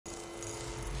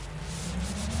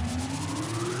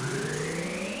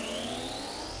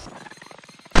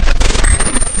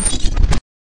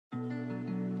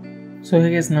So hey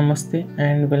guys, namaste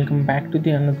and welcome back to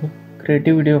the another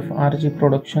creative video of RG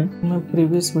production. In my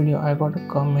previous video I got a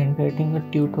comment writing a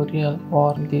tutorial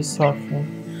for this short film.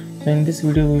 So in this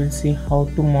video we will see how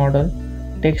to model,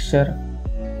 texture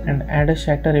and add a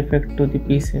shatter effect to the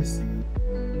pieces.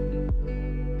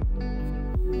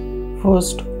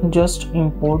 First just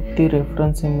import the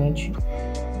reference image.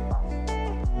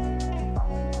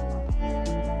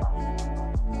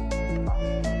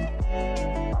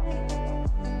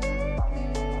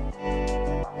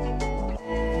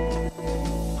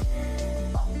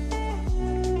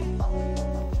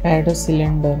 Add a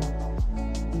cylinder.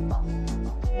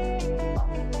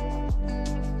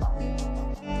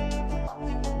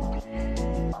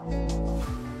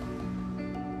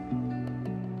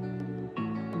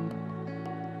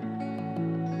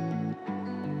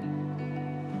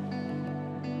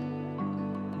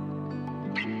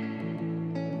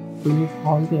 Delete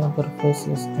all the other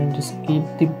faces and just keep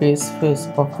the base face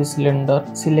of the cylinder.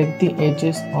 Select the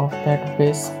edges of that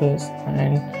base face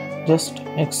and just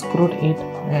extrude it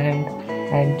and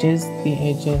adjust the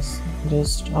edges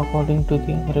just according to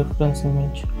the reference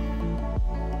image.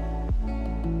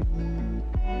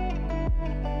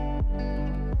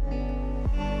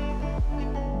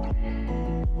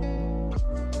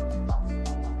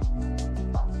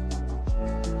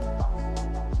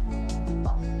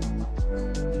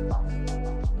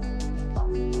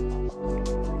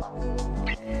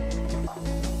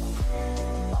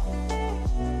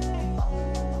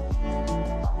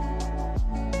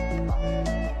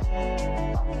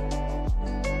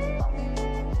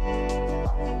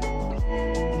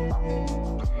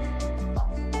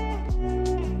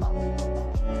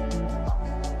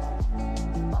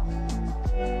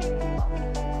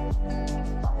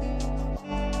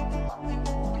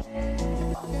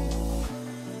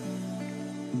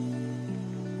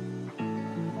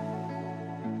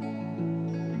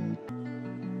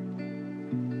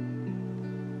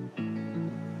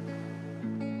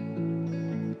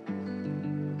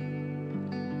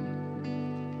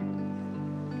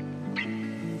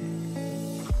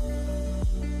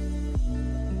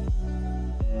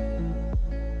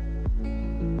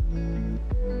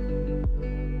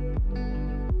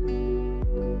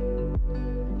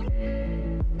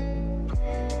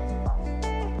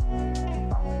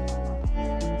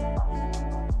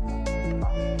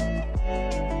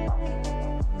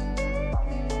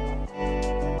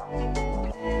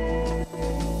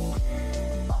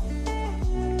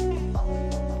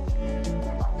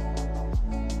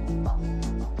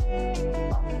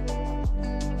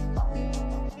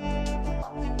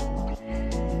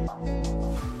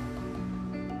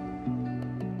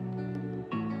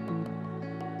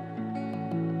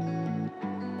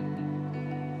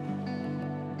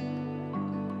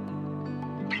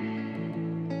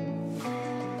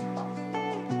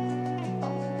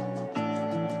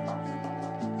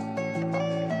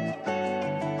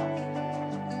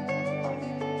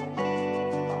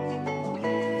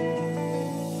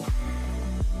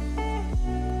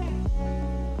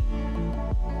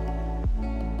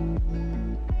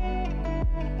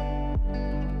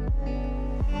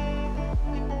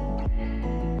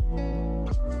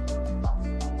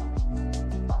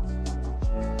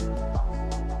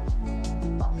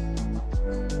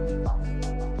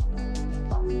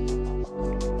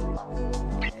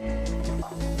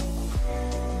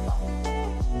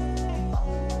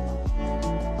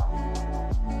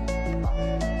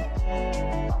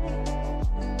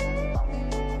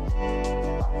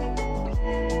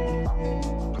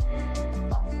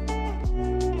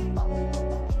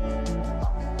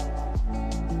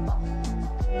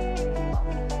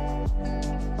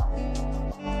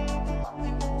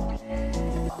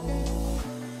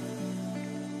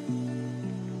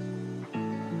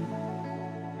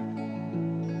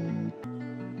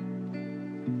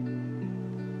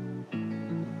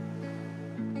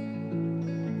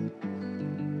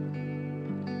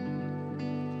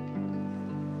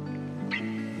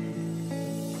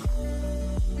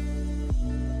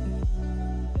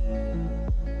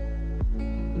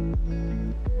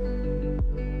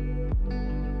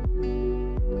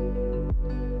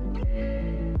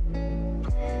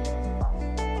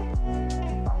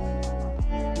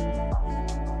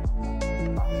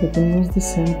 You can use the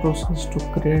same process to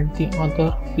create the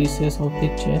other pieces of the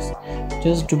chest.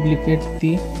 Just duplicate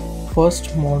the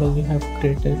first model you have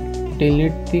created,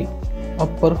 delete the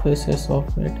upper faces of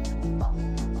it.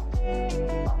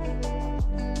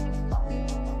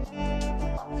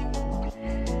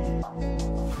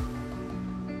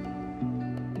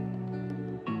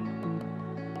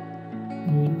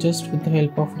 Just with the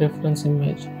help of reference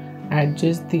image,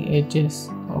 adjust the edges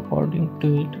according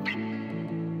to it.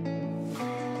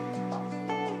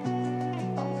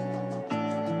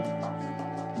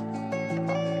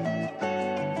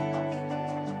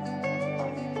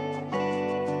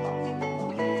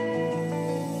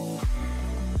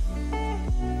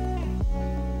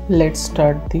 let's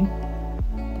start the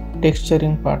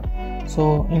texturing part.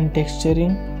 So in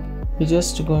texturing, we're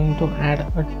just going to add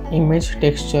an image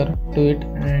texture to it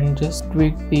and just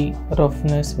tweak the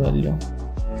roughness value.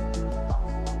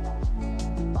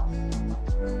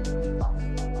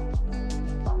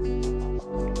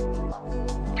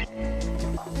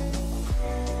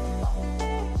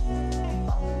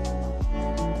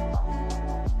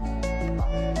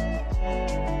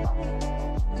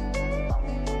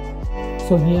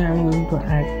 So here I am going to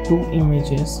add two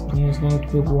images. One is going to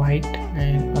be white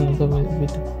and another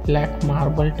with black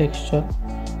marble texture.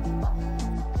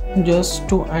 Just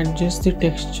to adjust the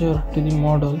texture to the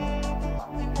model,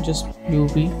 just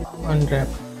UV unwrap.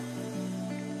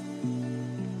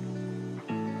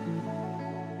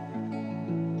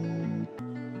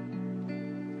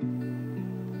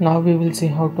 Now we will see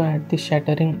how to add the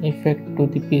shattering effect to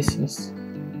the pieces.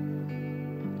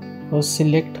 So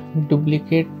select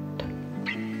duplicate,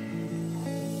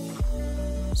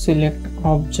 select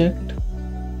object,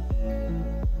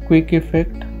 quick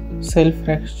effect, self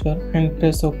fracture and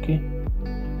press OK.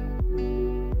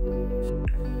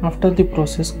 After the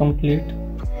process complete,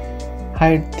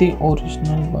 hide the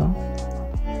original one.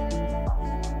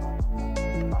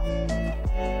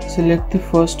 Select the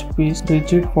first piece,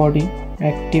 rigid body,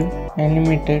 active,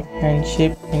 animated and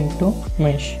shape into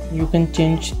mesh. You can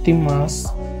change the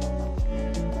mass.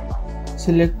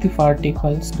 Select the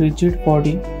particles, rigid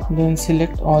body, then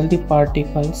select all the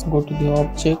particles, go to the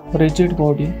object, rigid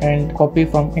body and copy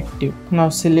from active. Now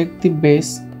select the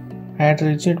base, add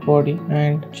rigid body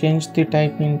and change the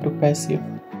type into passive.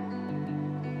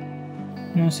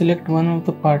 Now select one of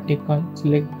the particles,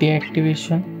 select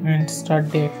deactivation and start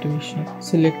deactivation.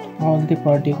 Select all the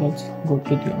particles, go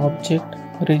to the object,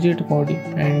 rigid body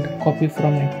and copy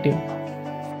from active.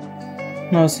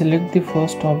 Now select the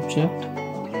first object,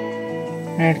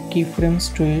 add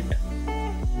keyframes to it.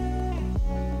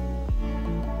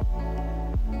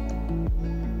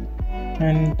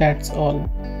 And that's all.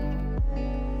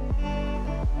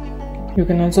 You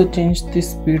can also change the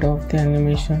speed of the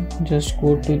animation. Just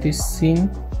go to the scene,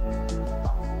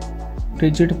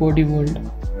 rigid body world,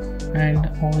 and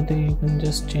over there you can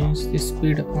just change the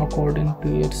speed according to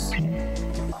your scene.